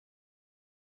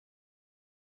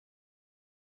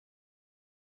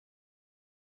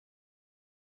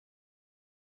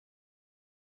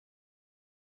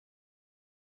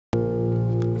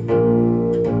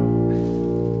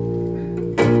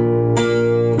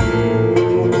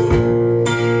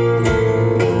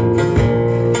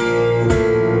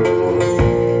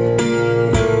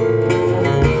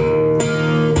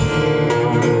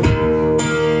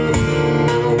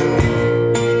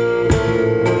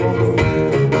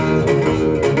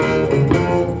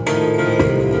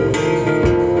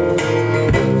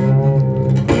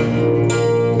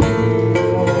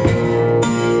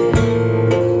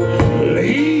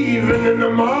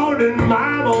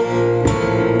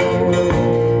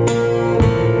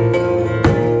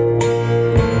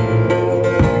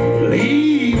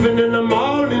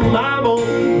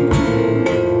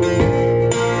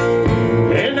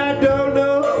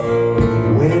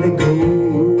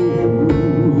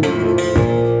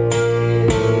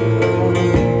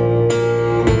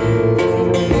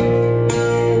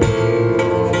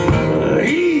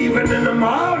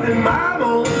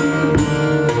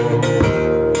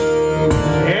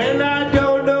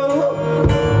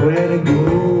let it go.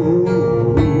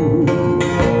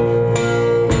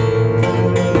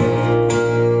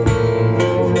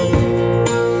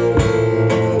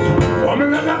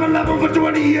 Woman that I've been loving for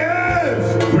 20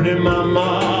 years, pretty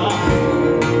mama,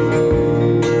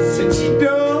 said she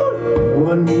don't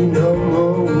want me no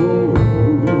more.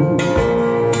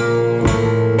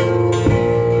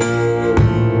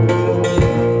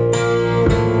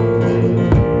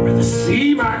 Rather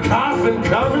see my coffin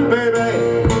coming, baby,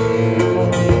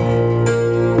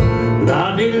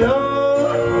 without the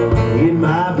Lord in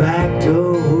my back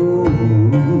door.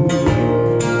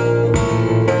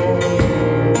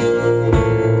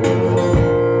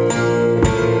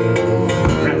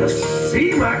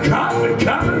 See my coffin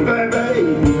coming, baby,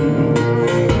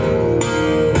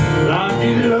 without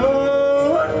the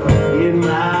Lord in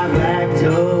my back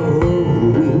door.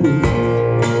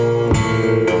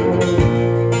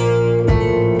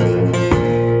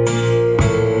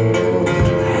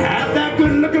 Have that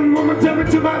good-looking woman tell me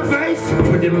to my face,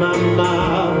 pretty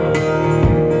mama,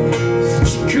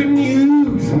 she couldn't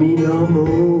use me no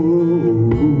more.